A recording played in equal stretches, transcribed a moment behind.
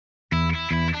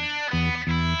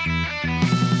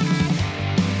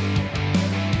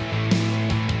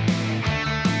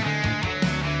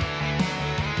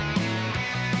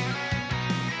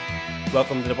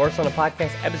Welcome to the Barcelona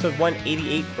Podcast, episode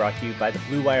 188, brought to you by the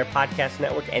Blue Wire Podcast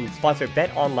Network and sponsored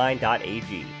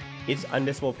betonline.ag. It's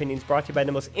Unmissable Opinions, brought to you by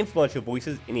the most influential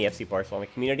voices in the FC Barcelona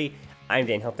community. I'm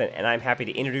Dan Hilton, and I'm happy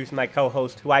to introduce my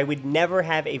co-host, who I would never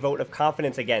have a vote of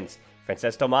confidence against,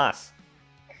 Frances Tomas.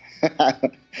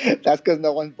 That's because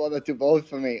no one bothered to vote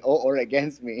for me or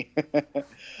against me.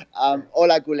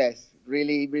 Hola, culés.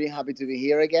 Really happy to be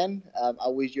here again. I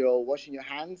wish you're all washing your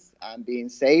hands and being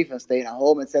safe and staying at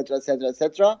home, etc., etc.,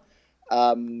 etc.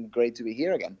 Great to be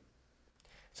here again.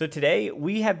 So today,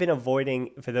 we have been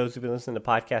avoiding, for those who've been listening to the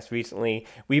podcast recently,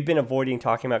 we've been avoiding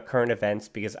talking about current events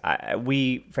because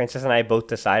Frances and I both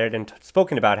decided and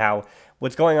spoken about how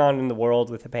what's going on in the world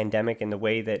with the pandemic and the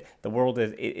way that the world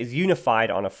is unified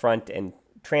on a front, and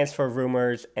transfer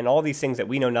rumors and all these things that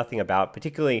we know nothing about,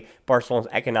 particularly Barcelona's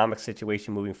economic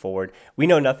situation moving forward. We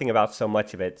know nothing about so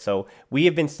much of it. So we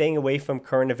have been staying away from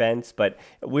current events, but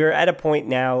we're at a point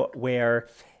now where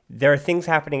there are things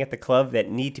happening at the club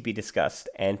that need to be discussed.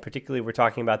 And particularly we're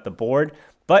talking about the board.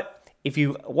 But if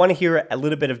you want to hear a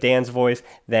little bit of Dan's voice,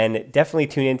 then definitely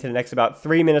tune in to the next about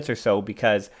 3 minutes or so,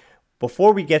 because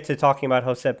before we get to talking about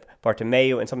Josep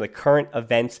Bartomeu and some of the current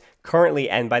events currently,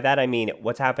 and by that I mean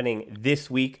what's happening this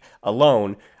week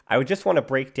alone, I would just want to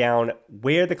break down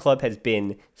where the club has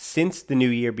been since the new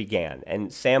year began.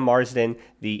 And Sam Marsden,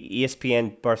 the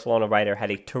ESPN Barcelona writer, had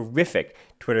a terrific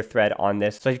Twitter thread on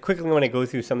this. So I quickly want to go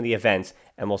through some of the events,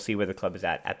 and we'll see where the club is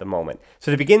at the moment.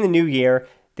 So to begin the new year,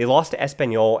 they lost to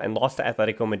Espanyol and lost to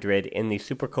Atletico Madrid in the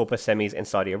Supercopa semis in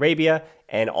Saudi Arabia,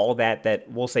 and all that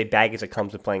we'll say baggage that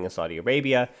comes with playing in Saudi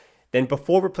Arabia. Then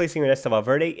before replacing Ernesto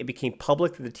Valverde, it became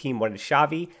public that the team wanted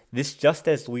Xavi, this just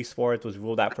as Luis Suarez was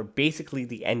ruled out for basically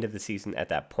the end of the season at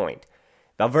that point.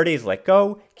 Valverde is let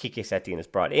go, Quique Setién is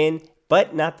brought in,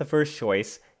 but not the first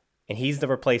choice, and he's the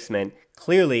replacement,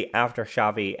 clearly after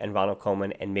Xavi and Ronald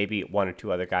Koeman and maybe one or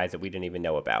two other guys that we didn't even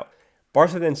know about.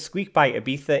 Barca then squeaked by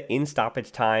Ibiza in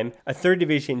stoppage time, a third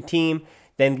division team,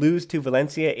 then lose to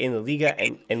Valencia in the Liga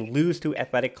and lose to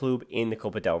Athletic Club in the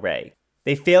Copa del Rey.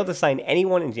 They failed to sign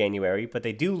anyone in January, but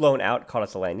they do loan out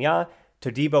Carlos Alenya.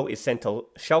 Todibo is sent to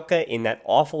Schalke in that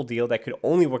awful deal that could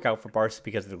only work out for Barca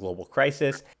because of the global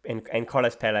crisis, and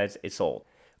Carlos Perez is sold.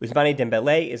 Ousmane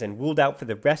Dembélé is then ruled out for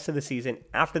the rest of the season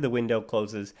after the window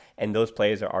closes, and those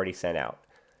players are already sent out.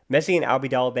 Messi and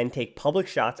Abidal then take public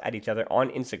shots at each other on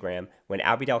Instagram when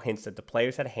Abidal hints that the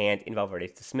players had a hand in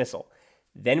Valverde's dismissal.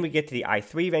 Then we get to the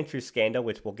i3 Ventures scandal,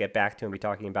 which we'll get back to and be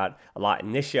talking about a lot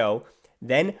in this show.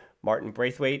 Then Martin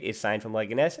Braithwaite is signed from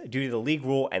Leganés due to the league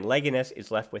rule, and Leganés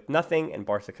is left with nothing, and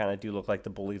Barca kind of do look like the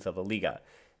bullies of the Liga.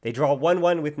 They draw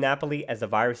 1-1 with Napoli as the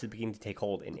virus is beginning to take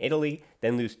hold in Italy,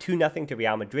 then lose 2-0 to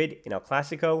Real Madrid in El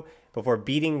Clasico before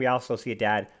beating Real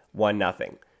Sociedad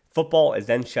 1-0. Football is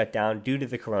then shut down due to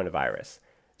the coronavirus.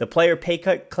 The player pay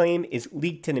cut claim is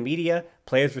leaked to the media.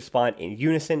 Players respond in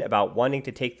unison about wanting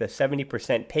to take the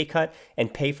 70% pay cut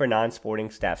and pay for non-sporting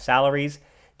staff salaries.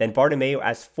 Then Bartomeu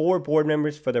asks 4 board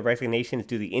members for their resignations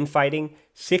due to the infighting.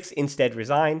 6 instead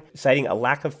resign, citing a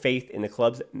lack of faith in the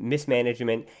club's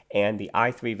mismanagement and the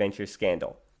i3 Ventures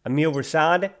scandal. Emil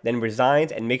Roussad then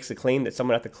resigns and makes the claim that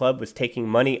someone at the club was taking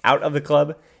money out of the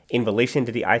club in relation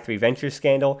to the i3 Ventures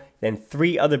scandal. Then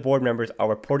 3 other board members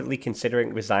are reportedly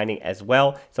considering resigning as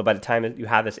well. So by the time you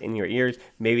have this in your ears,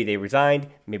 maybe they resigned,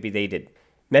 maybe they did.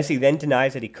 Messi then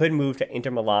denies that he could move to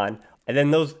Inter Milan. And then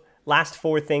those last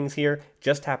 4 things here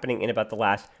just happening in about the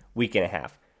last week and a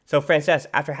half. So Frances,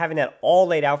 after having that all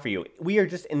laid out for you, we are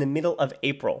just in the middle of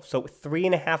April, so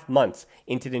 3.5 months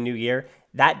into the new year.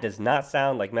 That does not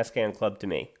sound like Mescayan Club to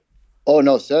me. Oh,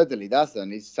 no, certainly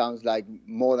doesn't. It sounds like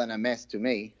more than a mess to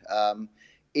me.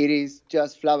 It is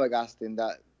just flabbergasting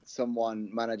that someone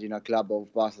managing a club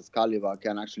of Barca's caliber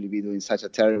can actually be doing such a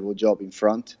terrible job in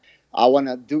front. I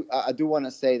do want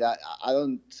to say that I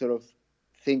don't sort of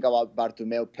think about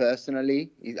Bartomeu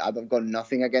personally. I've got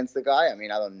nothing against the guy. I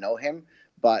mean, I don't know him,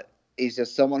 but he's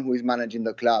just someone who is managing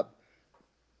the club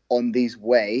on this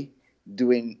way,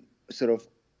 doing sort of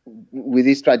with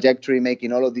this trajectory,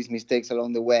 making all of these mistakes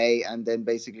along the way, and then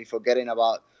basically forgetting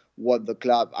about what the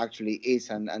club actually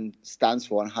is and stands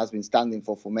for and has been standing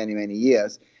for many, many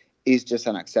years, is just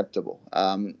unacceptable.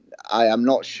 I am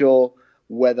not sure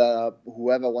whether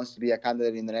whoever wants to be a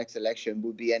candidate in the next election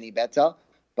would be any better.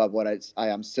 But what I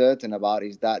am certain about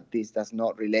is that this does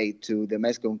not relate to the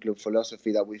Mescayan Club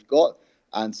philosophy that we've got.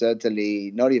 And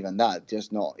certainly not even that,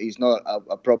 it's not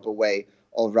a proper way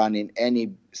of running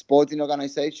any sporting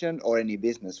organization or any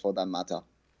business for that matter.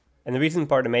 And the reason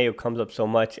Bartomeu comes up so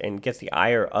much and gets the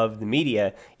ire of the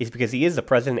media is because he is the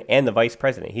president and the vice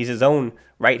president. He's his own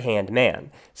right-hand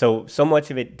man. So much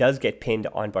of it does get pinned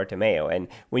on Bartomeu. And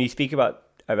when you speak about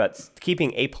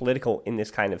keeping apolitical in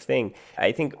this kind of thing,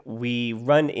 I think we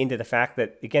run into the fact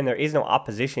that, again, there is no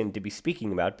opposition to be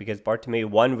speaking about because Bartomeu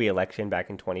won re-election back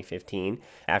in 2015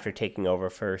 after taking over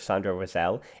for Sandro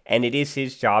Rosell, and it is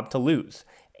his job to lose.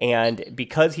 And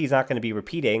because he's not going to be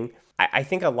repeating, I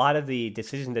think a lot of the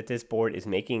decisions that this board is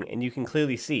making, and you can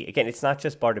clearly see, again, it's not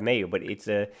just Bartomeu, but it's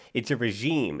a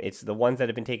regime. It's the ones that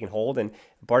have been taking hold, and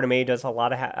Bartomeu does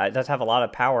have a lot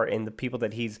of power in the people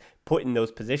that he's put in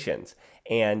those positions.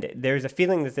 And there's a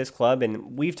feeling that this club,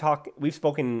 and we've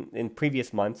spoken in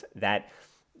previous months that,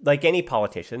 like any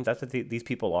politicians, that's what these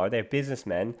people are. They're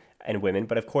businessmen and women,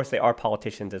 but of course they are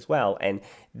politicians as well. And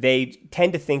they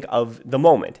tend to think of the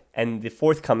moment and the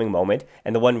forthcoming moment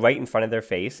and the one right in front of their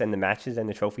face, and the matches and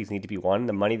the trophies need to be won,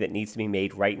 the money that needs to be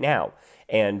made right now.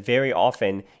 And very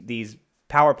often these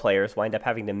power players wind up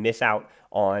having to miss out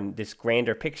on this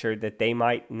grander picture that they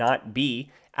might not be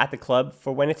at the club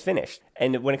for when it's finished.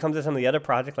 And when it comes to some of the other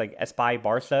projects like Espai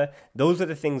Barca, those are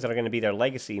the things that are going to be their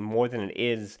legacy more than it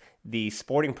is the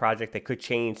sporting project that could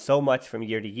change so much from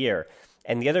year to year.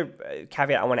 And the other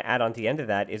caveat I want to add on to the end of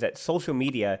that is that social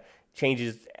media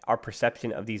changes our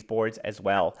perception of these boards as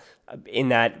well, in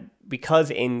that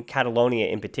because in Catalonia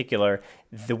in particular,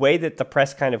 the way that the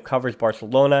press kind of covers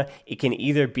Barcelona, it can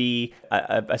either be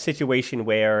a situation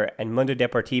where, and Mundo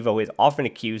Deportivo is often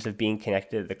accused of being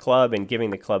connected to the club and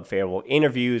giving the club favorable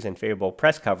interviews and favorable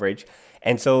press coverage.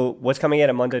 And so what's coming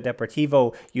out of Mundo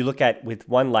Deportivo, you look at with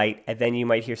one light, and then you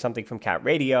might hear something from Cat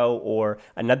Radio or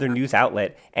another news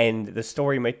outlet, and the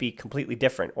story might be completely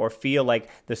different, or feel like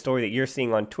the story that you're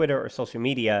seeing on Twitter or social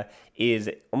media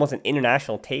is almost an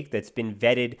international take that's been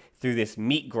vetted through this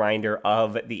meat grinder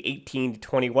of the 18 to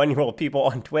 21-year-old people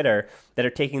on Twitter that are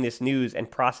taking this news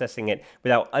and processing it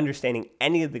without understanding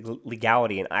any of the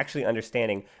legality and actually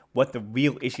understanding what the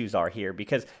real issues are here.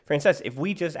 Because, for instance, if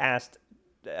we just asked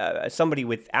somebody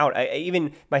without,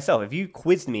 even myself, if you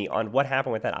quizzed me on what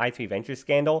happened with that i3 Ventures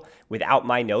scandal without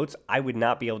my notes, I would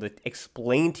not be able to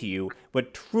explain to you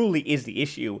what truly is the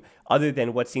issue, other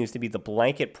than what seems to be the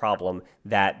blanket problem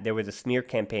that there was a smear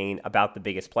campaign about the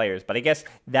biggest players. But I guess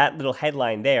that little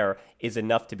headline there is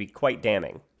enough to be quite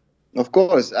damning. Of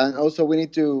course, and also we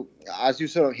need to, as you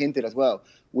sort of hinted as well,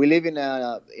 we live in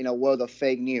a world of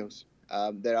fake news.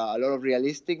 There are a lot of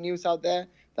realistic news out there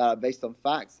that are based on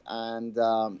facts, and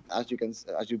as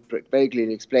you very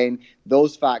clearly explained,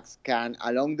 those facts can,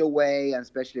 along the way, and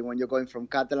especially when you're going from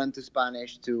Catalan to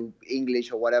Spanish to English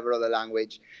or whatever other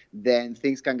language, then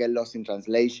things can get lost in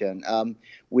translation.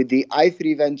 With the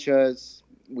i3 Ventures,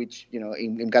 which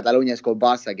in Catalonia is called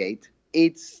Barçagate,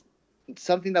 it's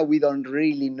something that we don't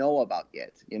really know about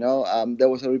yet. There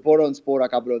was a report on Sport a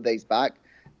couple of days back,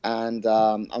 and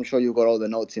I'm sure you got all the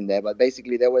notes in there, but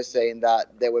basically they were saying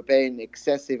that they were paying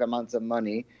excessive amounts of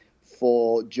money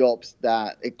for jobs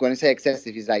that, when I say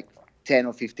excessive, is like 10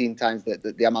 or 15 times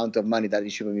the amount of money that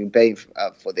it should have been paying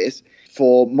for this,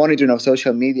 for monitoring of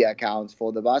social media accounts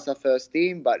for the Barca first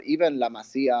team, but even La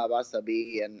Masia, Barca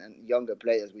B, and younger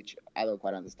players, which I don't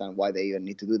quite understand why they even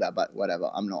need to do that, but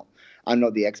whatever. I'm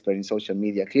not the expert in social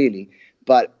media, clearly,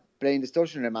 but playing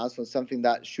distortion amounts for something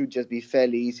that should just be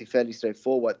fairly easy, fairly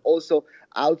straightforward. Also,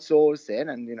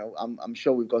 outsourcing, and I'm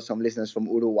sure we've got some listeners from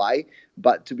Uruguay,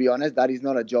 but to be honest, that is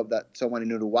not a job that someone in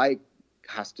Uruguay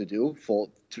has to do for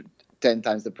 10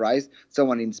 times the price.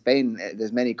 Someone in Spain,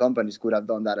 there's many companies could have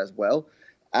done that as well.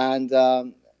 And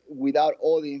without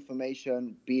all the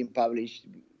information being published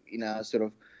in a sort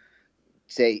of,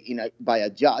 say, by a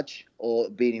judge or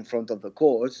being in front of the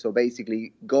court, so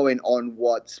basically going on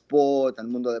what Sport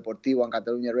and Mundo Deportivo and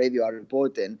Catalunya Radio are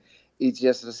reporting, it's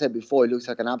just, as I said before, it looks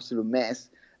like an absolute mess.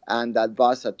 And that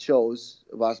Barca chose,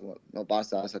 not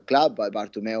Barca as a club, but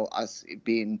Bartomeu as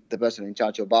being the person in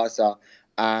charge of Barca,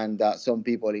 and some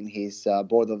people in his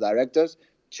board of directors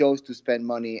chose to spend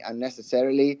money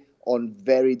unnecessarily on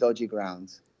very dodgy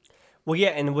grounds. Well, yeah,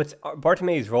 and what's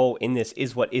Bartomeu's role in this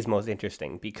is what is most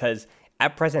interesting, because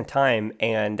at present time,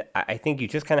 and I think you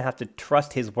just kind of have to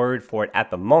trust his word for it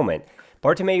at the moment,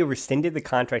 Bartomeu rescinded the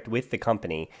contract with the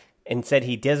company and said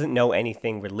he doesn't know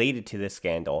anything related to this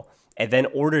scandal, and then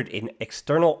ordered an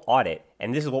external audit.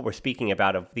 And this is what we're speaking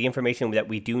about, of the information that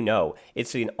we do know.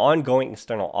 It's an ongoing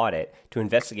external audit to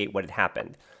investigate what had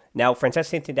happened. Now,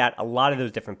 Francesca hinted at a lot of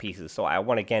those different pieces, so I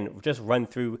want to, again, just run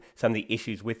through some of the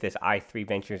issues with this i3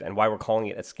 Ventures and why we're calling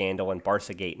it a scandal and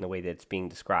Barçagate in the way that it's being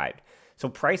described. So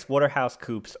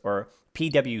PricewaterhouseCoopers, or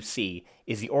PwC,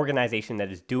 is the organization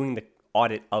that is doing the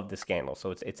audit of the scandal.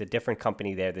 So it's a different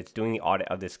company there that's doing the audit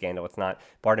of this scandal. It's not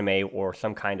Bartomeu or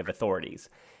some kind of authorities.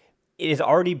 It has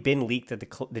already been leaked that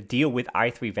the deal with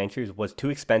i3 Ventures was too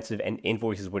expensive and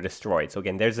invoices were destroyed. So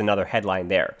again, there's another headline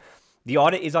there. The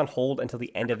audit is on hold until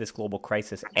the end of this global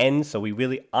crisis ends, so we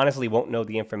really honestly won't know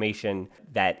the information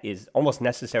that is almost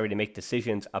necessary to make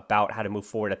decisions about how to move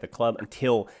forward at the club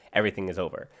until everything is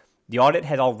over. The audit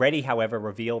has already, however,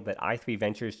 revealed that i3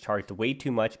 Ventures charged way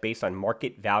too much based on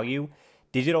market value.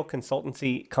 Digital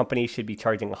consultancy companies should be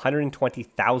charging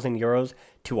 120,000 euros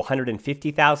to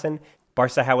 150,000.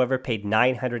 Barca, however, paid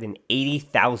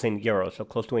 980,000 euros, so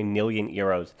close to €1 million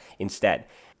instead.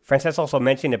 Frances also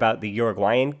mentioned about the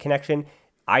Uruguayan connection.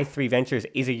 i3 Ventures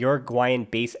is a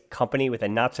Uruguayan-based company with a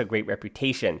not-so-great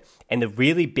reputation. And the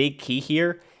really big key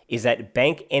here is that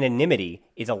bank anonymity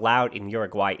is allowed in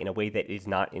Uruguay in a way that is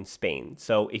not in Spain.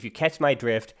 So if you catch my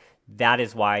drift, that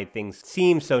is why things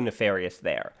seem so nefarious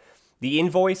there. The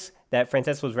invoice that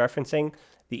Frances was referencing,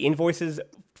 the invoices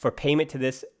for payment to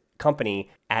this company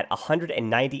at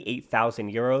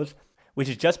 198,000 euros, which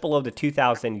is just below the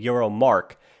 2,000 euro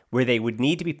mark, where they would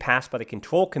need to be passed by the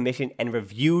control commission and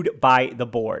reviewed by the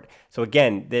board. So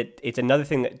again, it's another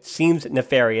thing that seems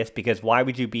nefarious, because why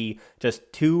would you be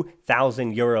just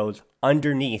 2,000 euros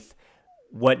underneath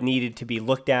what needed to be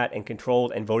looked at and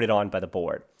controlled and voted on by the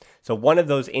board? So one of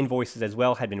those invoices as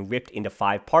well had been ripped into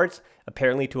 5 parts,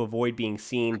 apparently to avoid being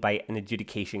seen by an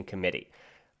adjudication committee.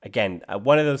 Again,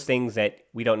 one of those things that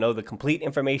we don't know the complete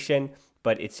information,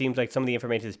 but it seems like some of the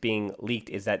information that's being leaked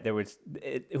is that there was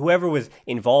whoever was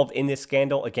involved in this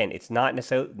scandal. Again, it's not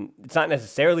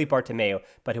necessarily Bartomeu,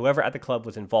 but whoever at the club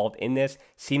was involved in this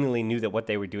seemingly knew that what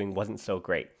they were doing wasn't so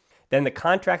great. Then the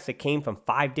contracts that came from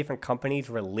 5 different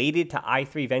companies related to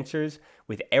i3 Ventures,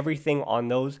 with everything on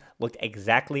those, looked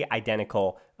exactly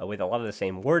identical, with a lot of the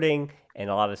same wording and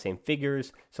a lot of the same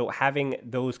figures. So having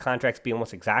those contracts be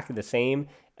almost exactly the same,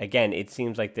 again, it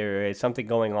seems like there is something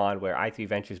going on where i3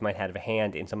 Ventures might have a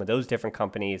hand in some of those different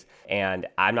companies. And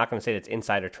I'm not going to say that's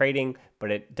insider trading, but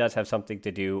it does have something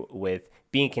to do with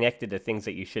being connected to things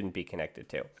that you shouldn't be connected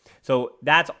to. So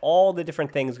that's all the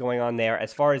different things going on there.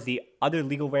 As far as the other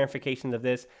legal ramifications of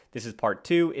this is part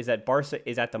 2, is that Barca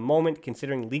is at the moment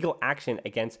considering legal action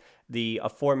against the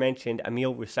aforementioned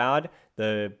Emil Roussad,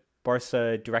 the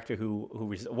Barca director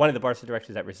one of the Barca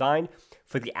directors that resigned,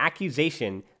 for the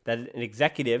accusation that an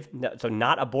executive, so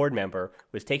not a board member,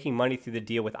 was taking money through the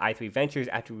deal with i3 Ventures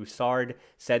after Roussad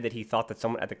said that he thought that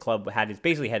someone at the club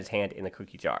basically had his hand in the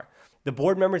cookie jar. The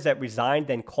board members that resigned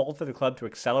then called for the club to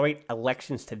accelerate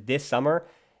elections to this summer.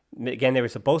 Again, they were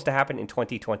supposed to happen in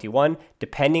 2021,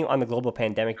 depending on the global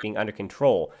pandemic being under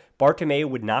control. Bartomeu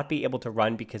would not be able to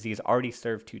run because he has already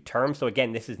served 2 terms. So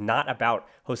again, this is not about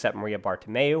Josep Maria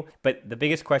Bartomeu, but the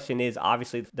biggest question is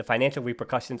obviously the financial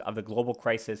repercussions of the global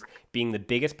crisis being the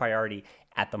biggest priority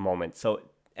at the moment. So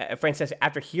Frances,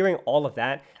 after hearing all of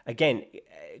that, again,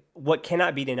 what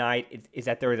cannot be denied is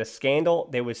that there was a scandal.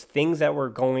 There was things that were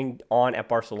going on at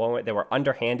Barcelona that were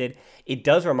underhanded. It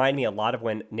does remind me a lot of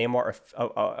when Neymar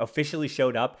officially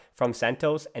showed up from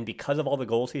Santos, and because of all the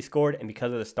goals he scored and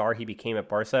because of the star he became at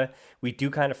Barca, we do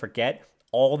kind of forget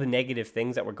all the negative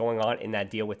things that were going on in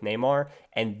that deal with Neymar.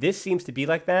 And this seems to be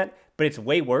like that, but it's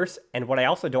way worse. And what I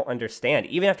also don't understand,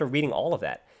 even after reading all of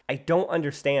that, I don't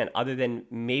understand, other than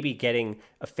maybe getting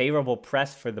a favorable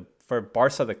press for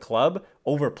Barca the club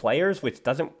over players, which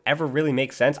doesn't ever really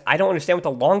make sense. I don't understand what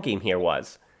the long game here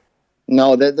was.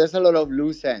 No, there's a lot of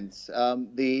loose ends.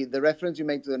 The reference you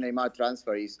make to the Neymar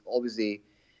transfer is obviously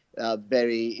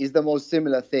is the most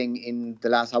similar thing in the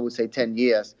last, I would say, 10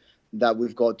 years that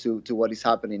we've got to what is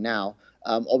happening now.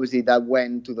 Obviously, that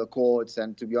went to the courts,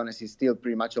 and to be honest, is still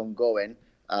pretty much ongoing.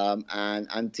 And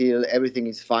until everything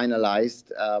is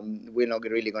finalized, we're not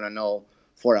really going to know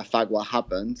for a fact what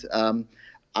happened.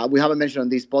 We haven't mentioned on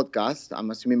this podcast, I'm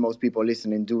assuming most people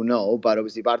listening do know, but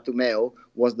obviously Bartomeu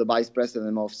was the vice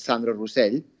president of Sandro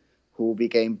Roussel, who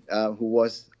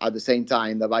was at the same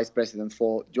time the vice president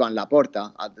for Joan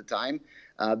Laporta at the time.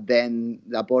 Then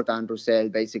Laporta and Roussel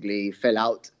basically fell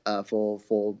out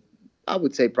for I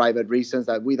would say private reasons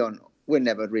that we're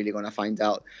never really going to find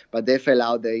out. But they fell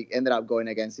out. They ended up going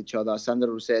against each other. Sandro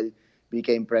Roussel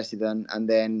became president. And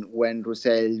then when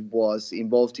Roussel was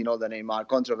involved in all the Neymar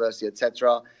controversy,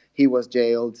 etc., he was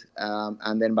jailed.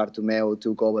 And then Bartomeu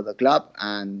took over the club.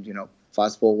 And,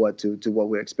 fast forward to what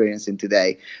we're experiencing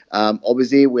today.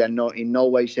 Obviously, we are not in no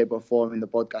way, shape, or form in the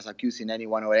podcast accusing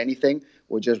anyone or anything.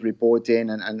 We're just reporting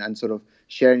and sort of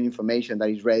sharing information that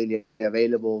is readily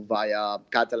available via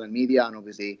Catalan media and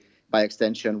obviously by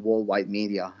extension worldwide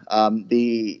media.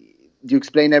 You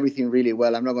explain everything really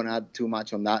well. I'm not going to add too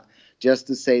much on that. just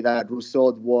to say that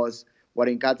Rousseau was what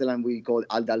in Catalan we call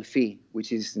al delfí,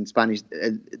 which is in Spanish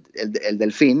el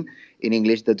delfín, in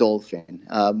English the dolphin.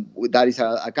 That is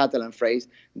a Catalan phrase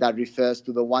that refers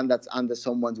to the one that's under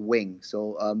someone's wing.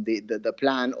 So the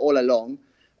plan all along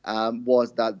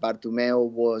was that Bartomeu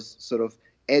was sort of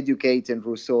educating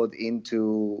Rousseau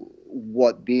into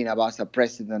what being a Barca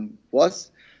president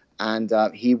was. And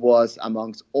he was,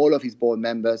 amongst all of his board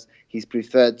members, his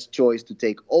preferred choice to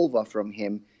take over from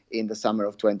him in the summer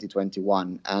of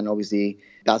 2021. And obviously,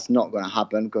 that's not going to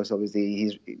happen because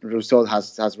obviously Rousseau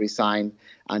has resigned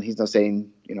and he's not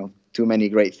saying, too many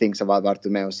great things about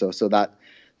Bartomeu. So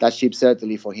that ship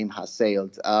certainly for him has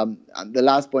sailed. And the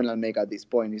last point I'll make at this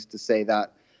point is to say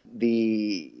that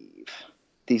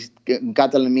this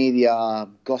Catalan media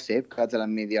gossip,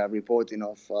 Catalan media reporting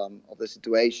of the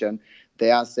situation,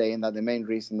 they are saying that the main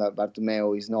reason that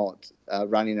Bartomeu is not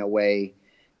running away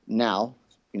now,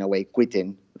 in a way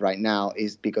quitting right now,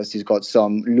 is because he's got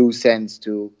some loose ends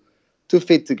to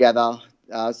fit together,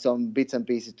 some bits and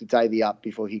pieces to tidy up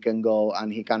before he can go,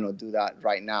 and he cannot do that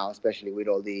right now, especially with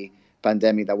all the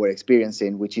pandemic that we're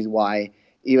experiencing, which is why,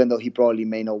 even though he probably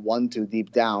may not want to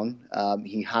deep down,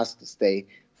 he has to stay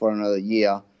for another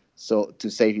year, so to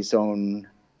save his own,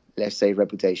 let's say,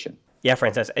 reputation. Yeah,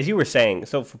 Frances, as you were saying,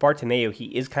 so for Bartomeu, he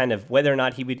is kind of, whether or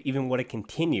not he would even want to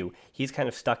continue, he's kind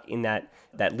of stuck in that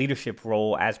leadership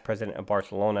role as president of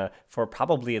Barcelona for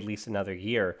probably at least another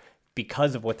year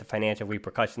because of what the financial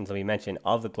repercussions that we mentioned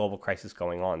of the global crisis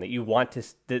going on, that you want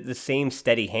the same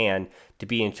steady hand to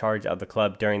be in charge of the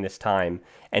club during this time.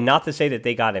 And not to say that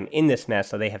they got him in this mess,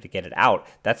 so they have to get it out.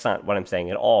 That's not what I'm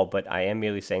saying at all, but I am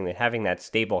merely saying that having that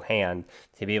stable hand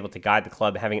to be able to guide the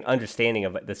club, having an understanding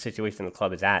of the situation the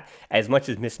club is at, as much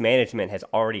as mismanagement has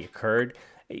already occurred,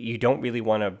 you don't really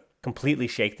want to completely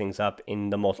shake things up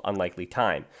in the most unlikely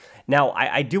time. Now,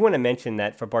 I do want to mention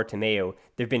that for Bartomeu,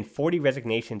 there have been 40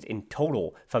 resignations in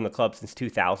total from the club since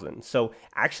 2000. So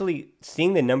actually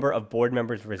seeing the number of board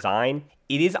members resign,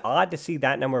 it is odd to see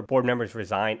that number of board members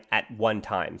resign at one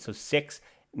time. So 6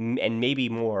 and maybe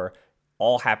more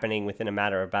all happening within a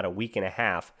matter of about a week and a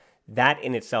half. That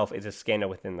in itself is a scandal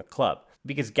within the club.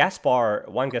 Because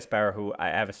Juan Gaspar, who I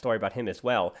have a story about him as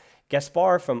well,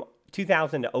 Gaspar from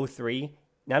 2000 to 03,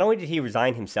 not only did he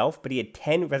resign himself, but he had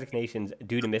 10 resignations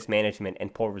due to mismanagement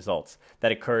and poor results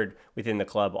that occurred within the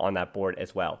club on that board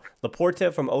as well.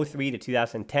 Laporta from 03 to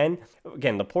 2010,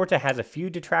 again, Laporta has a few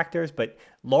detractors, but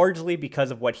largely because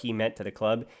of what he meant to the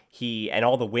club, and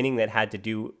all the winning that had to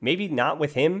do, maybe not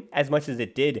with him as much as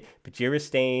it did, but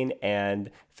Giristain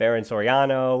and Ferran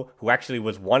Soriano, who actually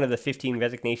was one of the 15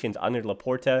 resignations under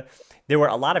Laporta. There were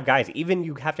a lot of guys, even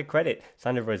you have to credit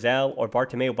Sander Rosell or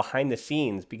Bartomeu behind the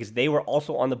scenes, because they were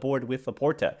also on the board with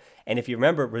Laporta. And if you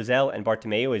remember, Rosell and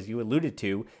Bartomeu, as you alluded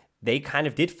to, they kind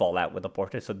of did fall out with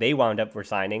Laporta, so they wound up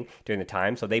resigning during the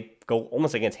time. So they go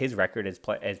almost against his record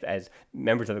as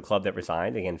members of the club that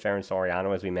resigned. Again, Ferran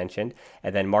Soriano, as we mentioned,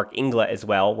 and then Marc Ingla as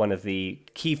well, one of the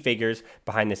key figures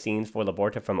behind the scenes for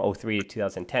Laporta from 03 to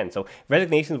 2010. So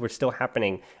resignations were still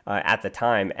happening at the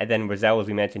time. And then Rosell, as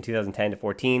we mentioned, 2010 to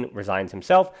 14, resigns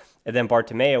himself. And then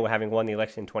Bartomeu, having won the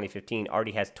election in 2015,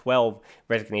 already has 12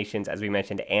 resignations, as we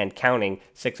mentioned, and counting,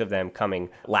 6 of them coming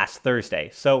last Thursday.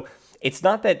 So it's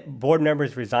not that board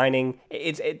members resigning,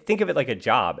 think of it like a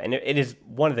job, and it is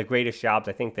one of the greatest jobs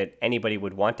I think that anybody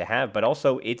would want to have, but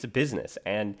also it's a business,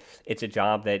 and it's a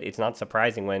job that it's not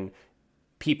surprising when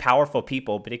powerful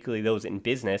people, particularly those in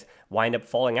business, wind up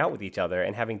falling out with each other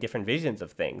and having different visions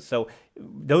of things. So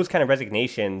those kind of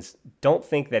resignations, don't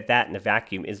think that in a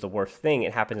vacuum is the worst thing.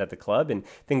 It happens at the club and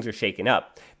things are shaken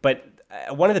up. But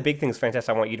one of the big things,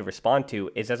 Francesca, I want you to respond to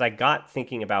is, as I got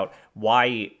thinking about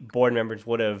why board members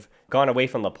would have gone away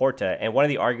from Laporta, and one of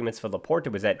the arguments for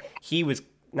Laporta was that he was,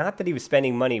 not that he was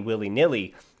spending money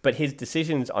willy-nilly, but his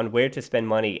decisions on where to spend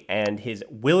money and his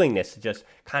willingness to just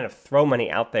kind of throw money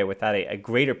out there without a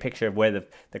greater picture of where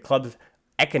the club's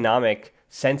economic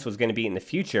sense was going to be in the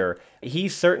future, he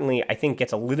certainly, I think,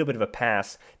 gets a little bit of a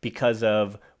pass because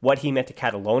of what he meant to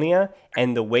Catalonia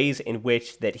and the ways in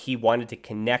which that he wanted to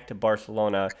connect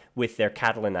Barcelona with their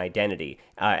Catalan identity.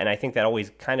 And I think that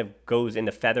always kind of goes in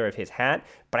the feather of his hat.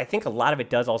 But I think a lot of it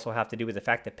does also have to do with the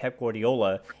fact that Pep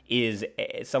Guardiola is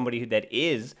somebody that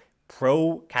is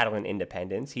pro-Catalan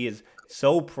independence. He is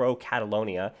so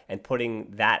pro-Catalonia and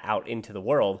putting that out into the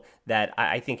world that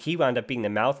I think he wound up being the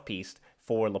mouthpiece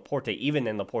for Laporta, even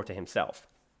than Laporta himself.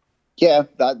 Yeah,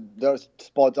 they're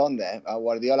spot on there.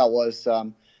 Guardiola was,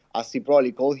 as he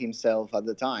probably called himself at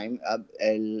the time,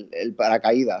 el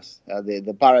paracaídas,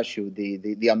 the parachute,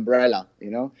 the umbrella.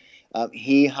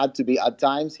 He had to be, at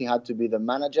times, he had to be the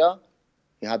manager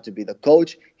He had to be the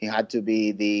coach. He had to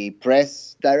be the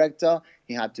press director.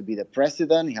 He had to be the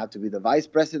president. He had to be the vice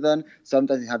president.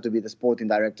 Sometimes he had to be the sporting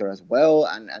director as well.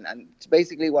 And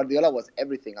basically, Guardiola was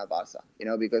everything at Barca,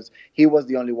 because he was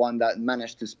the only one that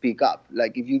managed to speak up.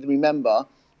 Like, if you remember,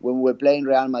 when we were playing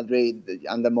Real Madrid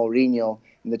under Mourinho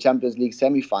in the Champions League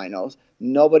semi-finals,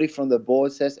 nobody from the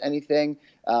board says anything.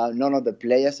 None of the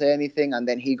players say anything. And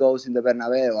then he goes in the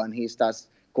Bernabeu and he starts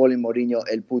calling Mourinho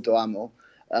El Puto Amo.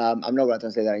 I'm not going to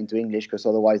translate that into English because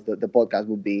otherwise the podcast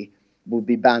would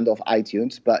be banned off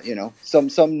iTunes. But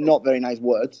some not very nice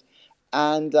words.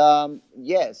 And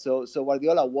so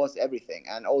Guardiola was everything,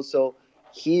 and also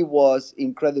he was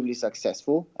incredibly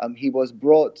successful. He was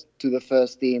brought to the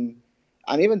first team,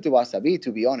 and even to Barça B,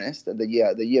 to be honest, the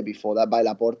year before that, by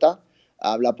Laporta.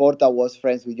 Laporta was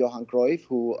friends with Johan Cruyff,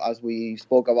 who, as we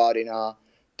spoke about in our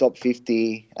top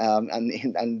 50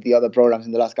 and the other programs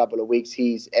in the last couple of weeks,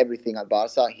 he's everything at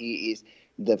Barca. He is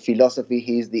the philosophy,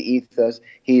 he is the ethos,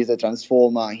 he is the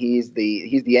transformer, he's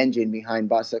the engine behind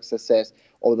Barca's success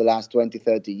over the last 20,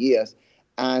 30 years.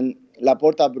 And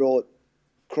Laporta brought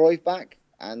Cruyff back,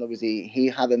 and obviously he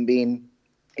hadn't been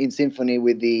in symphony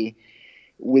with the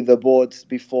boards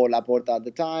before Laporta at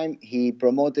the time. He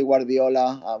promoted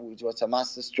Guardiola, which was a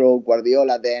masterstroke.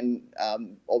 Guardiola then,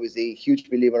 obviously, huge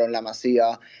believer on La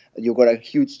Masia. You got a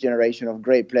huge generation of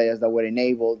great players that were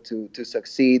enabled to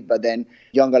succeed, but then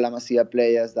younger La Masia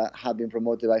players that had been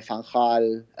promoted by Van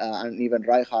Gaal and even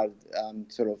Rijkaard,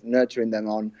 sort of nurturing them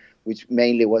on, which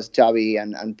mainly was Xavi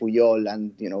and Puyol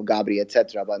and Gabri,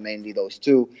 etc., but mainly those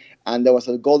two. And there was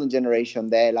a golden generation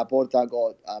there. Laporta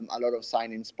got a lot of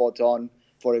signings spot on.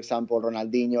 For example,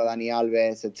 Ronaldinho, Dani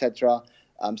Alves, etc.,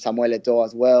 Samuel Eto'o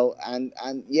as well. And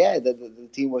the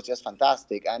team was just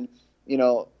fantastic. And,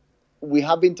 we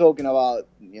have been talking about,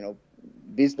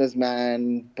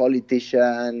 businessman,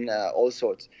 politician, all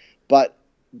sorts. But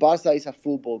Barca is a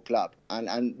football club.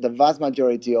 And the vast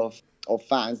majority of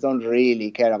fans don't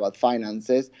really care about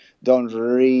finances, don't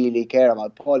really care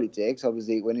about politics.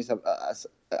 Obviously, when it's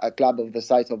a club of the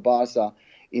size of Barca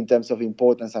in terms of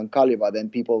importance and caliber, then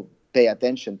people pay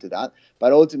attention to that.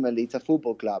 But ultimately, it's a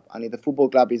football club. And if the football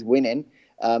club is winning,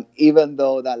 even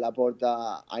though that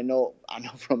Laporta, I know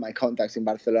from my contacts in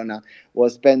Barcelona,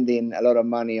 was spending a lot of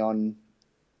money on,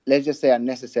 let's just say,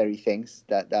 unnecessary things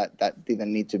that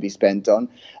didn't need to be spent on.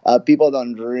 People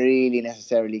don't really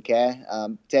necessarily care.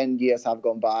 10 years have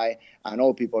gone by, and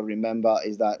all people remember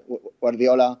is that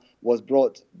Guardiola was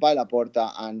brought by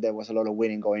Laporta, and there was a lot of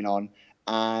winning going on.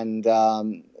 And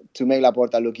to make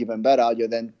Laporta look even better, you're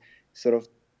then sort of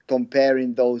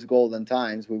comparing those golden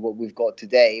times with what we've got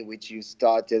today, which you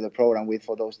started the program with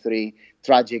for those 3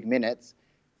 tragic minutes.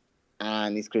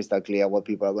 And it's crystal clear what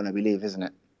people are going to believe, isn't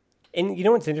it? And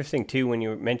what's interesting too, when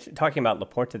you mentioned talking about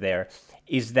Laporta, there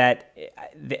is that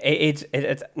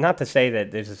it's not to say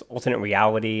that there's this alternate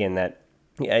reality and that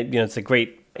it's a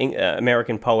great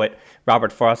American poet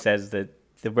Robert Frost says that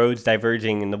the roads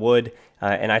diverging in the wood,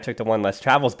 and I took the one less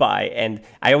travels by. And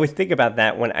I always think about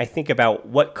that when I think about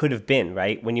what could have been,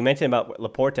 right? When you mentioned about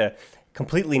Laporta,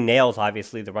 completely nails,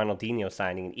 obviously, the Ronaldinho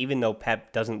signing, and even though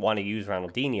Pep doesn't want to use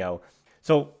Ronaldinho.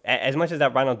 So as much as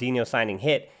that Ronaldinho signing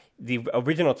hit, the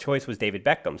original choice was David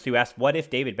Beckham. So you asked, what if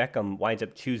David Beckham winds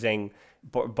up choosing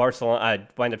Barcelona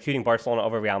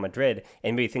over Real Madrid,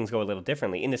 and maybe things go a little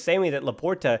differently? In the same way that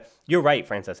Laporta, you're right,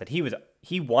 Francis, that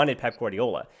he wanted Pep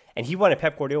Guardiola, and he wanted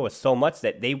Pep Guardiola so much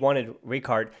that they wanted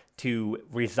Rijkaard to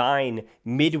resign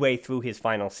midway through his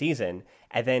final season.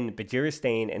 And then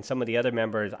Begiristain and some of the other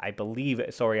members, I believe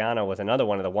Soriano was another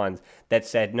one of the ones that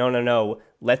said, no,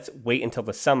 let's wait until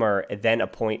the summer and then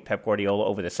appoint Pep Guardiola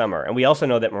over the summer. And we also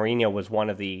know that Mourinho was one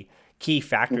of the key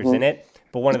factors in it.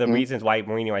 But one of the reasons why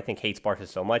Mourinho, I think, hates Barca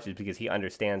so much is because he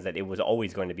understands that it was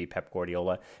always going to be Pep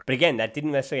Guardiola. But again, that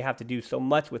didn't necessarily have to do so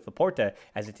much with Laporta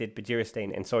as it did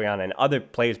Begiristain and Soriano and other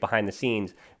players behind the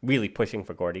scenes really pushing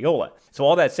for Guardiola. So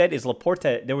all that said is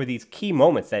Laporta, there were these key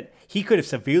moments that he could have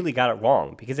severely got it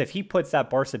wrong, because if he puts that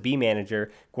Barca B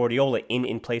manager, Guardiola,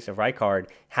 in place of Rijkaard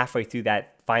halfway through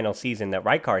that final season that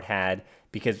Rijkaard had,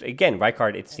 because again,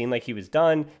 Rijkaard, it seemed like he was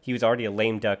done. He was already a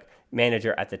lame duck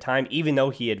manager at the time, even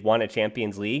though he had won a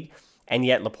Champions League, and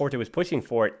yet Laporta was pushing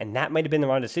for it, and that might have been the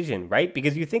wrong decision, right?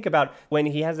 Because you think about when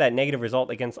he has that negative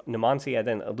result against Numancia and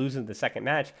then loses the second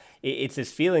match, it's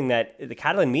this feeling that the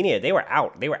Catalan media, they were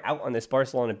out on this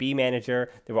Barcelona B manager.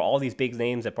 There were all these big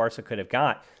names that Barca could have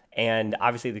got, and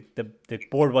obviously the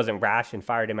board wasn't rash and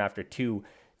fired him after two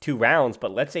rounds,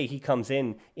 but let's say he comes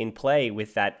in play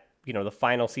with that the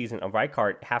final season of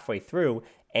Rijkaard halfway through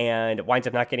and winds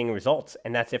up not getting results.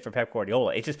 And that's it for Pep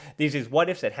Guardiola. It's just these what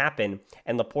ifs that happen.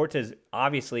 And Laporta's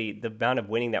obviously the amount of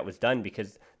winning that was done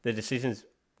because the decisions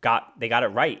got it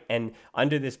right. And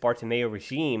under this Bartomeu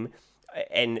regime,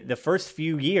 and the first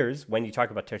few years, when you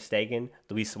talk about Ter Stegen,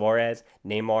 Luis Suarez,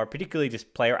 Neymar, particularly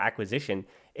just player acquisition,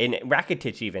 and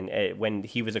Rakitic even, when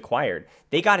he was acquired,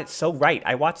 they got it so right.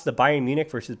 I watched the Bayern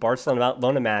Munich versus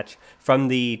Barcelona match from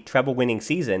the treble-winning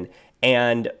season,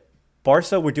 and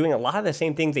Barca were doing a lot of the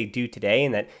same things they do today,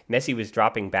 and that Messi was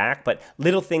dropping back. But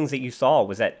little things that you saw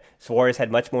was that Suarez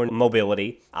had much more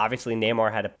mobility. Obviously,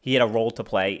 Neymar had a role to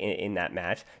play in that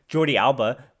match. Jordi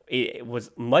Alba was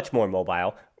much more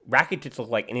mobile. Rakitic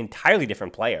looked like an entirely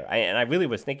different player. And I really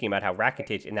was thinking about how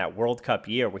Rakitic in that World Cup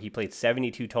year where he played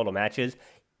 72 total matches,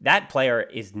 that player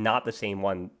is not the same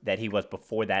one that he was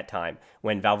before that time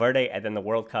when Valverde and then the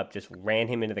World Cup just ran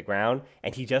him into the ground,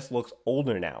 and he just looks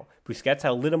older now. Busquets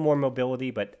had a little more mobility,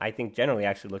 but I think generally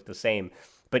actually looked the same.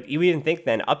 But you didn't think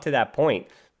then, up to that point,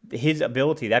 his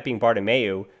ability, that being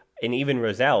Bartomeu, and even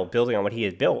Rosell, building on what he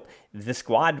had built, the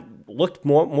squad looked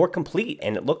more complete,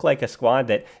 and it looked like a squad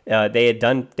that they had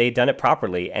done it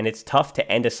properly. And it's tough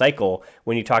to end a cycle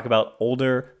when you talk about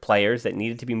older players that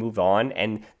needed to be moved on,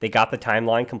 and they got the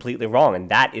timeline completely wrong. And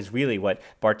that is really what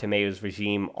Bartomeu's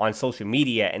regime on social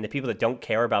media and the people that don't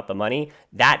care about the money,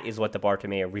 that is what the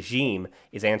Bartomeu regime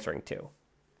is answering to.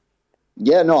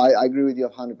 Yeah, no, I agree with you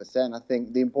 100%. I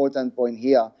think the important point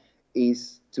here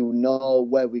is to know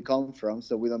where we come from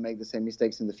so we don't make the same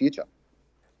mistakes in the future.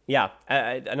 Yeah.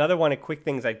 Another one of quick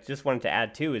things I just wanted to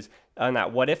add too is on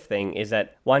that what if thing is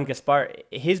that Juan Gaspar,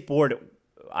 his board,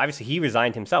 obviously he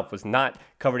resigned himself, was not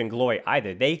covered in glory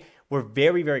either. They were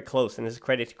very, very close, and this is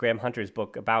credit to Graham Hunter's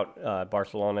book about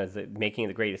Barcelona as making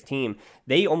the greatest team.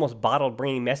 They almost bottled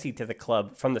bringing Messi to the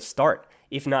club from the start,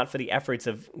 if not for the efforts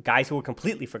of guys who were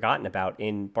completely forgotten about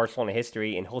in Barcelona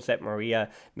history, in Josep Maria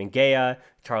Minguella,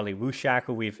 Charlie Wushak,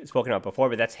 who we've spoken about before,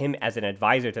 but that's him as an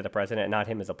advisor to the president, not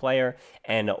him as a player,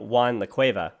 and Juan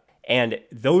Lacueva. And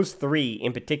those three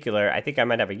in particular, I think I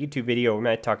might have a YouTube video, we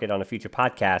might talk it on a future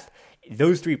podcast.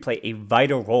 Those three play a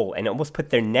vital role and almost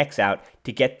put their necks out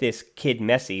to get this kid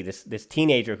Messi, this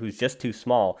teenager who's just too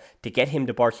small, to get him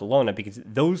to Barcelona, because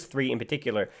those three in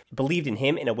particular believed in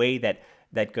him in a way that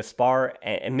Gaspar,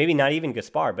 and maybe not even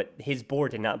Gaspar, but his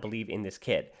board did not believe in this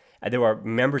kid. There were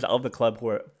members of the club who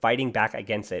were fighting back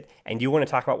against it. And you want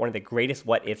to talk about one of the greatest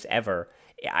what-ifs ever.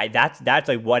 That's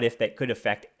a what-if that could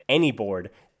affect any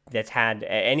board that's had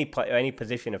any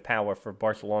position of power for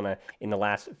Barcelona in the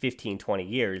last 15, 20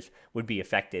 years would be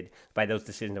affected by those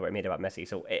decisions that were made about Messi.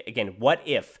 So again, what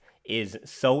if is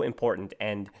so important.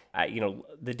 And,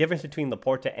 the difference between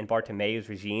Laporta and Bartomeu's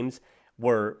regimes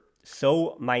were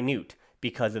so minute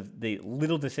because of the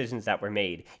little decisions that were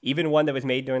made. Even one that was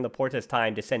made during Laporta's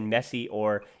time to send Messi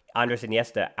or Andres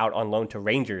Iniesta out on loan to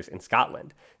Rangers in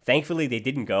Scotland. Thankfully, they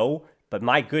didn't go. But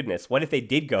my goodness, what if they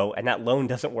did go and that loan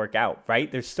doesn't work out,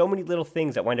 right? There's so many little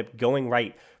things that wind up going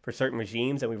right for certain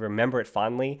regimes, and we remember it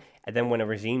fondly. And then when a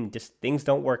regime, just things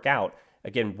don't work out.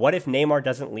 Again, what if Neymar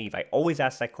doesn't leave? I always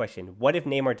ask that question. What if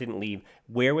Neymar didn't leave?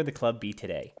 Where would the club be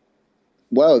today?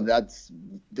 Well,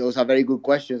 those are very good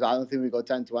questions. I don't think we got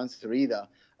time to answer either.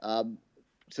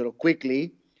 Sort of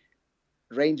quickly,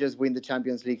 Rangers win the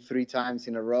Champions League 3 times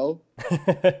in a row.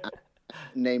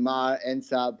 Neymar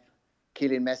ends up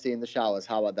killing Messi in the showers.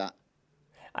 How about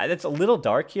that? That's a little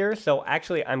dark here, so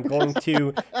actually I'm going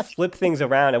to flip things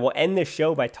around, and we'll end this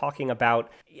show by talking about,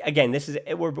 again,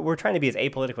 we're trying to be as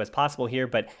apolitical as possible here,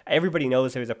 but everybody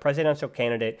knows there's a presidential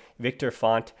candidate, Víctor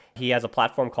Font. He has a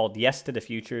platform called Yes to the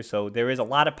Future, so there is a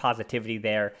lot of positivity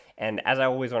there. And as I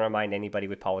always want to remind anybody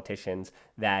with politicians,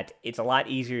 that it's a lot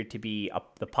easier to be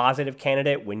the positive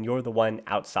candidate when you're the one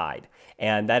outside.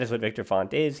 And that is what Víctor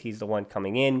Font is. He's the one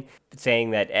coming in saying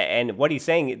that, and what he's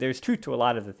saying, there's truth to a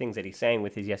lot of the things that he's saying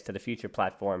with his Yes to the Future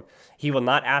platform. He will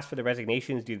not ask for the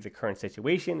resignations due to the current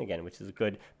situation, again, which is a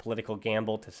good political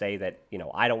gamble to say that,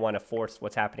 I don't want to force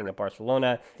what's happening at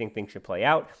Barcelona. I think things should play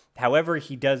out. However,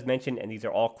 he does mention, and these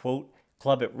are all, quote,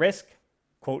 club at risk,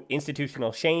 quote,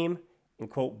 institutional shame, and,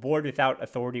 quote, board without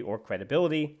authority or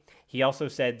credibility. He also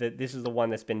said that this is the one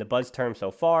that's been the buzz term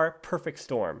so far, perfect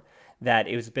storm, that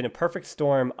it has been a perfect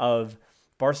storm of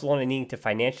Barcelona needing to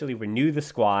financially renew the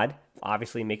squad,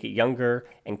 obviously make it younger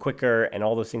and quicker, and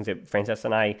all those things that Francesca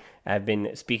and I have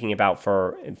been speaking about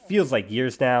for, it feels like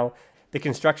years now. The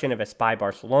construction of Espai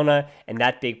Barcelona and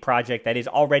that big project that is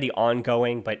already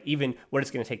ongoing, but even what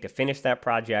it's going to take to finish that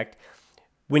project.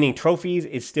 Winning trophies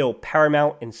is still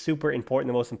paramount and super important,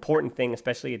 the most important thing,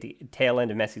 especially at the tail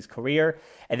end of Messi's career,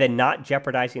 and then not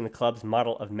jeopardizing the club's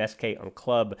model of Mezque on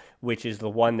club, which is the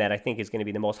one that I think is going to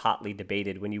be the most hotly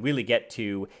debated. When you really get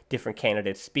to different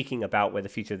candidates speaking about where the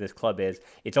future of this club is,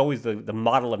 it's always the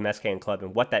model of Mezque on club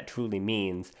and what that truly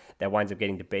means that winds up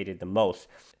getting debated the most.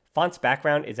 Font's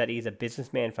background is that he's a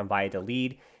businessman from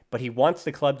Valladolid, but he wants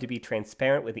the club to be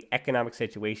transparent with the economic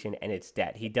situation and its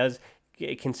debt. He does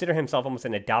consider himself almost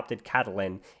an adopted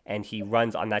Catalan, and he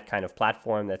runs on that kind of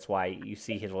platform. That's why you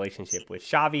see his relationship with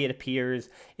Xavi, it appears,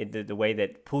 in the way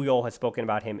that Puyol has spoken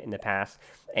about him in the past.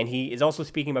 And he is also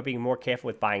speaking about being more careful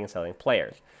with buying and selling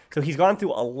players. So he's gone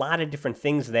through a lot of different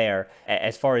things there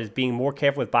as far as being more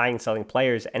careful with buying and selling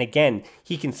players. And again,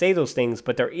 he can say those things,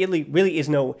 but there really is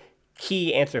no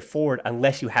key answer forward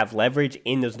unless you have leverage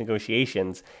in those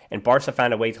negotiations. And Barca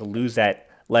found a way to lose that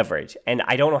leverage. And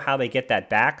I don't know how they get that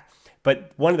back.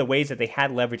 But one of the ways that they had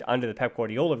leverage under the Pep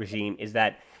Guardiola regime is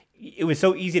that it was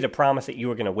so easy to promise that you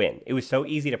were going to win. It was so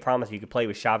easy to promise you could play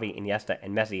with Xavi, Iniesta,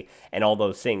 and Messi and all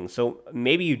those things. So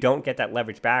maybe you don't get that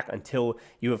leverage back until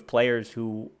you have players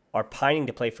who are pining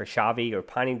to play for Xavi or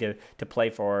pining to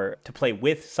play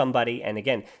with somebody. And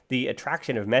again, the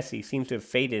attraction of Messi seems to have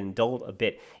faded and dulled a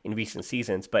bit in recent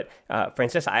seasons. But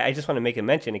Francis, I just want to make a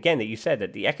mention again that you said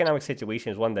that the economic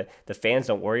situation is one that the fans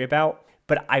don't worry about.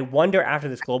 But I wonder after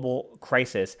this global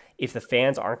crisis if the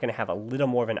fans aren't going to have a little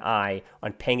more of an eye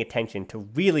on paying attention to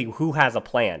really who has a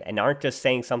plan and aren't just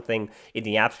saying something in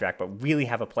the abstract, but really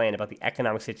have a plan about the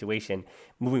economic situation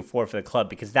moving forward for the club,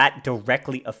 because that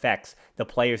directly affects the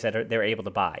players that they're able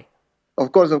to buy.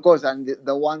 Of course. And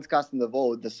the ones casting the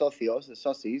vote, the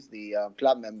socies, the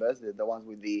club members, the ones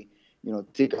with the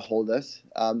ticket holders,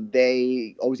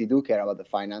 they obviously do care about the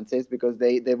finances because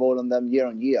they vote on them year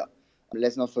on year.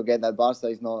 Let's not forget that Barca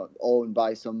is not owned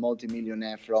by some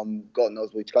multimillionaire from God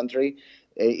knows which country.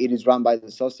 It is run by the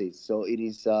socies. So it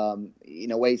is,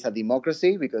 in a way, it's a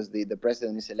democracy because the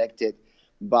president is elected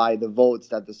by the votes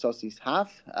that the socies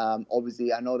have.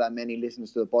 Obviously, I know that many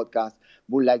listeners to the podcast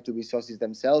would like to be socies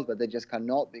themselves, but they just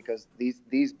cannot because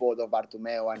these board of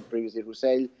Bartomeu and previously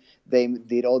Roussel, they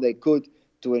did all they could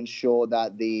to ensure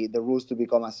that the rules to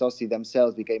become a socie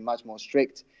themselves became much more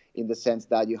strict, in the sense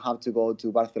that you have to go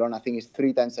to Barcelona, I think it's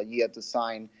 3 times a year to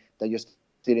sign that you're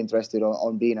still interested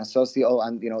on being a socio.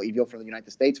 And, if you're from the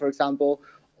United States, for example,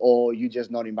 or you're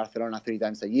just not in Barcelona 3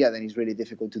 times a year, then it's really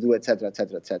difficult to do, etc.,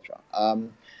 etc., etc.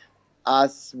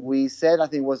 As we said, I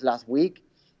think it was last week,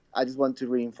 I just want to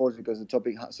reinforce because the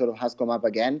topic sort of has come up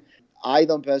again. I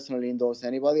don't personally endorse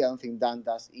anybody. I don't think Dan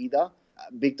does either.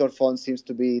 Víctor Font seems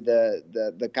to be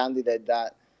the candidate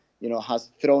that,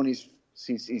 has thrown his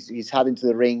hat into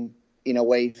the ring in a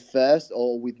way first,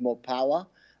 or with more power.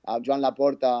 Joan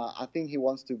Laporta, I think he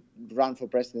wants to run for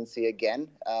presidency again.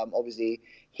 Obviously,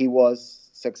 he was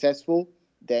successful,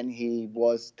 then he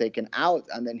was taken out,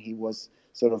 and then he was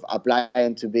sort of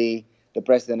applying to be the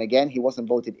president again. He wasn't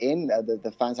voted in.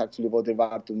 The fans actually voted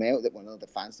Bartomeu. Well, not the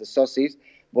fans, the socies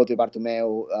voted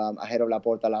Bartomeu ahead of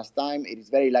Laporta last time. It is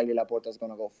very likely Laporta is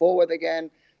going to go forward again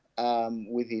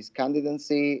with his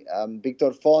candidacy.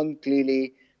 Víctor Font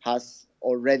clearly has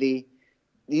already,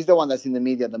 he's the one that's in the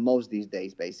media the most these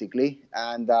days, basically.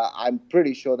 And I'm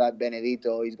pretty sure that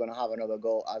Benedito is going to have another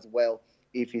go as well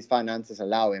if his finances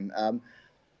allow him.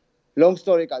 Long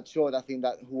story cut short, I think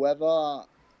that whoever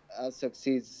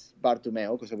succeeds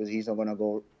Bartomeu, because obviously he's not going to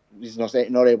go, he's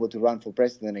not able to run for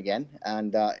president again.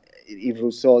 And if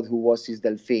Rousseau, who was his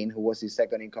Delphine, who was his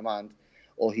second in command,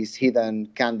 or his hidden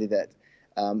candidate,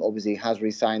 obviously has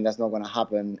resigned, that's not going to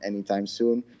happen anytime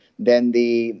soon. Then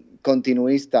the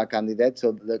continuista candidate,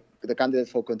 so the candidate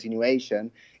for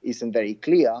continuation, isn't very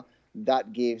clear.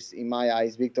 That gives, in my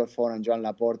eyes, Víctor Font and Joan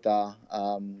Laporta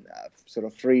sort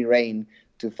of free rein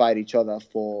to fight each other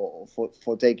for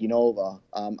taking over.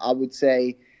 I would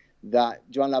say that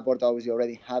Joan Laporta obviously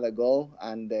already had a go,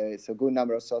 and there's a good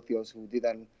number of socios who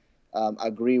didn't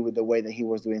agree with the way that he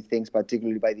was doing things,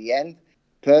 particularly by the end.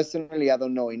 Personally, I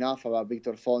don't know enough about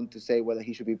Víctor Font to say whether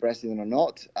he should be president or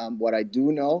not. What I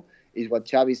do know is what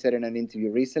Xavi said in an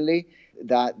interview recently,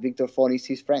 that Víctor Font is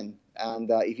his friend.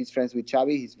 And if he's friends with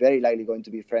Xavi, he's very likely going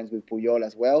to be friends with Puyol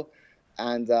as well.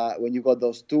 And when you got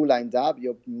those two lined up,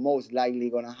 you're most likely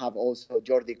going to have also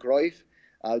Jordi Cruyff.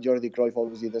 Jordi Cruyff,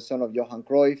 obviously the son of Johan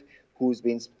Cruyff, who's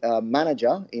been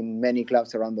manager in many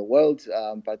clubs around the world,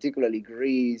 particularly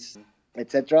Greece,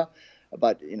 etc.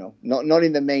 But, not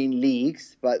in the main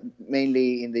leagues, but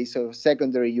mainly in the sort of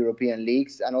secondary European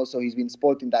leagues. And also he's been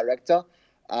sporting director.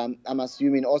 I'm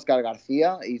assuming Oscar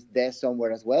Garcia is there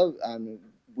somewhere as well. And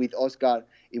with Oscar,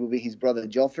 it will be his brother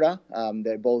Jofra.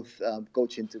 They're both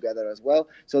coaching together as well.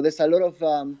 So there's a lot of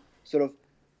sort of,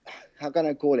 how can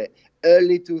I call it,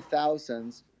 early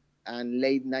 2000s and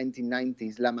late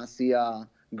 1990s La Masia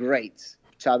greats,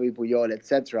 Xavi, Puyol,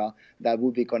 etc., that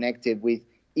would be connected with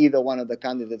either one of the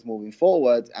candidates moving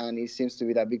forward. And it seems to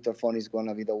be that Víctor Font is going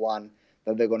to be the one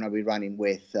that they're going to be running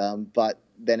with. But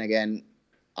then again,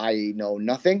 I know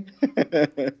nothing.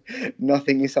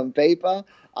 Nothing is on paper.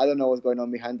 I don't know what's going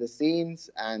on behind the scenes.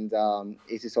 And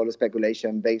it is all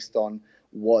speculation based on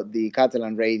what the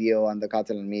Catalan radio and the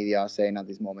Catalan media are saying at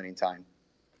this moment in time.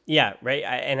 Yeah, right.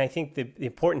 And I think the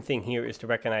important thing here is to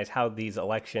recognize how these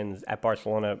elections at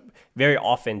Barcelona very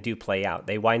often do play out.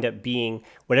 They wind up being,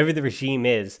 whatever the regime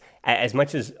is, as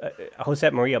much as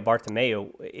Josep Maria Bartomeu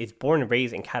is born and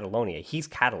raised in Catalonia. He's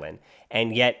Catalan.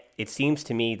 And yet it seems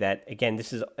to me that, again,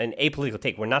 this is an apolitical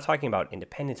take. We're not talking about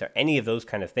independence or any of those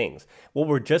kind of things. What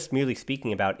we're just merely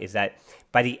speaking about is that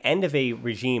by the end of a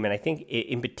regime, and I think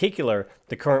in particular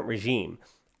the current regime,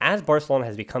 as Barcelona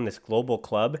has become this global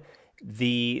club,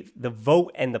 the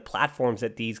vote and the platforms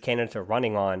that these candidates are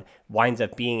running on winds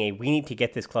up being we need to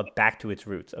get this club back to its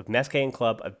roots of Mescayan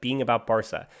club, of being about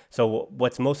Barca. So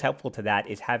what's most helpful to that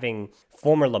is having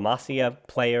former La Masia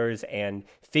players and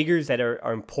figures that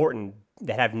are important,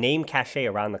 that have name cachet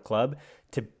around the club,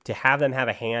 to have them have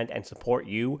a hand and support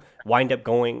you winds up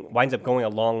going a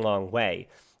long way.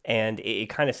 And it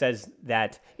kind of says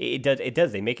that it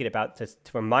does. They make it about to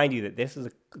remind you that this is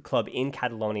a club in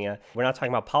Catalonia. We're not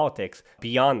talking about politics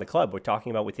beyond the club. We're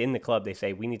talking about within the club. They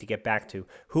say we need to get back to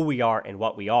who we are and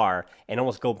what we are, and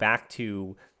almost go back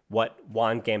to what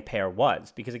Juan Gamper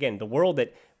was. Because again, the world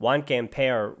that Juan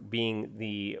Gamper,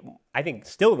 being I think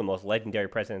still the most legendary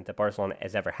president that Barcelona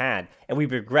has ever had, and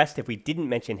we've regressed if we didn't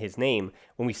mention his name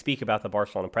when we speak about the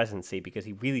Barcelona presidency, because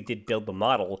he really did build the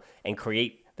model and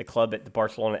create the club at the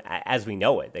Barcelona as we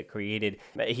know it.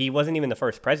 He wasn't even the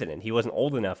first president. He wasn't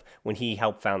old enough when he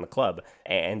helped found the club.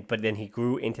 But then he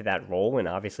grew into that role, and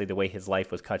obviously the way his life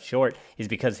was cut short is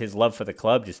because his love for the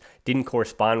club just didn't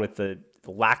correspond with the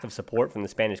lack of support from the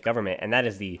Spanish government. And that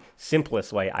is the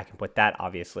simplest way I can put that,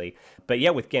 obviously. But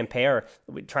yeah, with Gamper,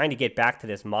 trying to get back to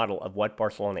this model of what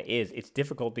Barcelona is, it's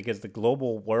difficult because the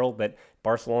global world that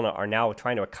Barcelona are now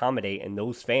trying to accommodate, and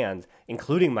those fans,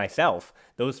 including myself,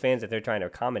 those fans that they're trying to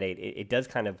accommodate, it does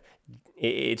kind of,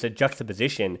 it's a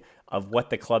juxtaposition of what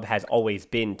the club has always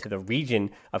been to the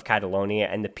region of Catalonia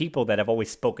and the people that have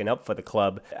always spoken up for the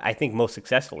club, I think, most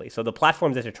successfully. So the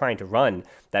platforms that are trying to run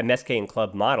that Mescayan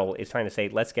club model is trying to say,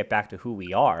 let's get back to who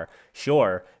we are,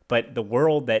 sure, but the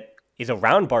world that is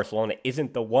around Barcelona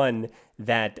isn't the one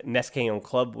that Mescayan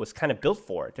club was kind of built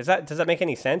for. Does that make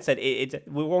any sense? That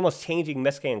we're almost changing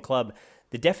Mescayan club.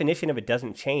 The definition of it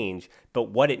doesn't change, but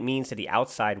what it means to the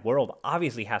outside world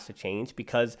obviously has to change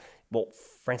because, well,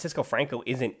 Francisco Franco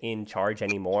isn't in charge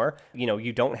anymore. You know,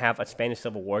 you don't have a Spanish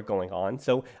Civil War going on.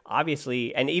 So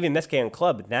obviously, and even Mescayan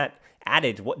club, that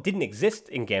adage didn't exist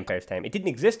in Gamper's time. It didn't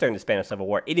exist during the Spanish Civil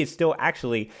War. It is still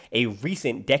actually a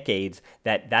recent decades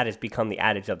that has become the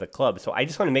adage of the club. So I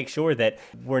just want to make sure that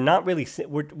we're not really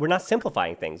we're not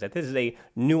simplifying things. That this is a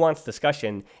nuanced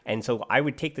discussion, and so I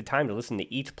would take the time to listen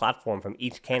to each platform from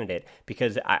each candidate,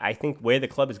 because I think where the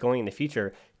club is going in the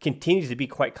future continues to be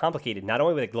quite complicated. Not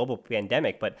only with a global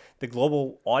pandemic, but the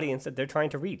global audience that they're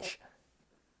trying to reach.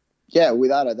 Yeah,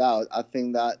 without a doubt, I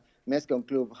think that Mescayan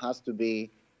Club has to be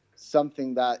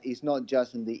something that is not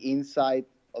just in the inside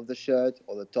of the shirt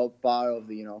or the top part of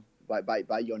the,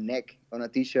 by your neck on a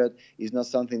t-shirt. It's not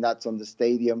something that's on the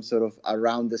stadium, sort of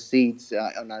around the seats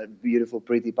on a beautiful,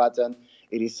 pretty pattern.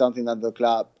 It is something that the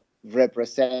club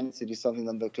represents. It is something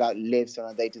that the club lives on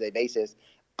a day-to-day basis.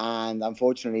 And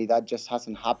unfortunately, that just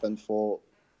hasn't happened for,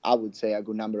 I would say, a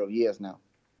good number of years now.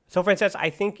 So, Frances, I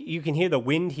think you can hear the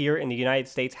wind here in the United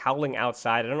States howling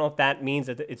outside. I don't know if that means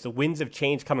that it's the winds of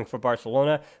change coming for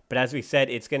Barcelona, but as we said,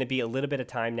 it's going to be a little bit of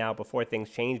time now before things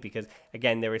change because,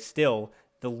 again, there is still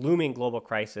the looming global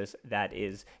crisis that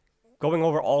is going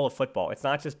over all of football. It's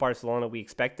not just Barcelona. We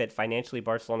expect that financially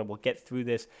Barcelona will get through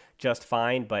this just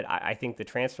fine, but I think the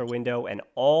transfer window and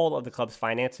all of the club's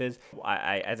finances,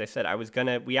 as I said,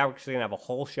 we are actually going to have a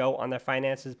whole show on their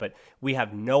finances, but we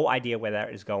have no idea where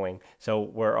that is going. So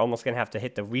we're almost going to have to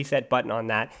hit the reset button on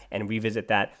that and revisit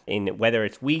that in whether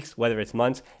it's weeks, whether it's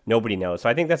months, nobody knows. So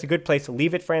I think that's a good place to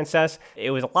leave it, Frances. It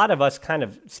was a lot of us kind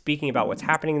of speaking about what's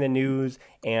happening in the news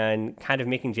and kind of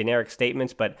making generic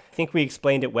statements, but I think we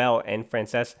explained it well. And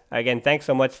Frances, again, thanks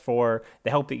so much for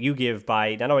the help that you give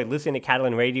by not only listening to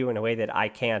Catalan radio in a way that I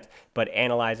can't, but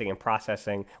analyzing and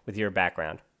processing with your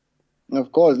background.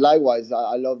 Of course, likewise.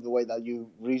 I love the way that you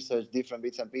research different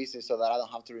bits and pieces so that I don't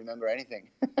have to remember anything.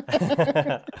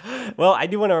 Well, I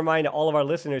do want to remind all of our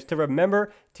listeners to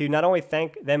remember to not only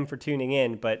thank them for tuning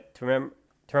in, but to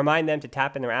remind them to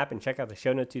tap in their app and check out the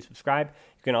show notes to subscribe.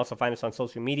 You can also find us on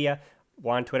social media.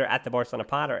 We're on Twitter at the Barcelona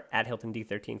Pod or at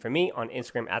HiltonD13 for me. On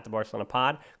Instagram at the Barcelona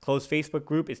Pod. Closed Facebook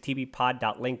group is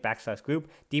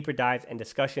tbpod.link/group. Deeper dives and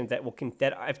discussions that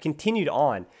have continued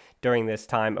on during this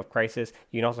time of crisis.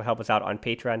 You can also help us out on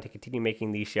Patreon to continue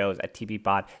making these shows at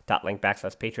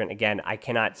tbpod.link/Patreon. Again, I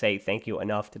cannot say thank you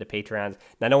enough to the Patreons,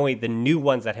 not only the new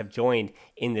ones that have joined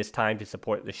in this time to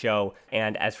support the show,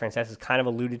 and as Frances has kind of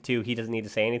alluded to, he doesn't need to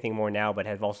say anything more now, but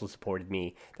have also supported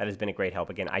me. That has been a great help.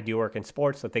 Again, I do work in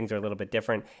sports, so things are a little bit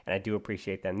different, and I do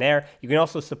appreciate them there. You can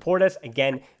also support us,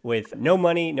 again, with no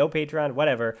money, no Patreon,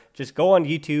 whatever. Just go on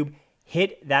YouTube,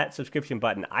 hit that subscription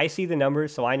button. I see the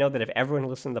numbers, so I know that if everyone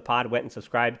listening to the pod went and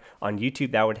subscribed on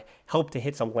YouTube, that would help to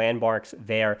hit some landmarks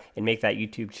there and make that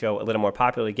YouTube show a little more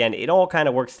popular. Again, it all kind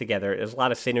of works together. There's a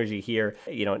lot of synergy here,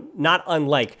 not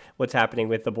unlike what's happening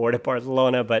with the board at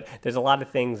Barcelona, but there's a lot of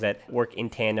things that work in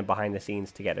tandem behind the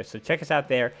scenes together. So check us out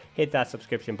there, hit that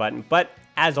subscription button. But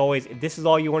as always, if this is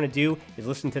all you want to do is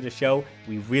listen to the show,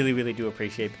 we really, really do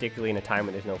appreciate it, particularly in a time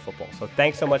when there's no football. So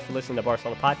thanks so much for listening to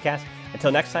Barcelona Podcast.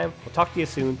 Until next time, we'll talk to you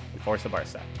soon, and Forza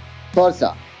Barca.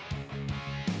 Forza.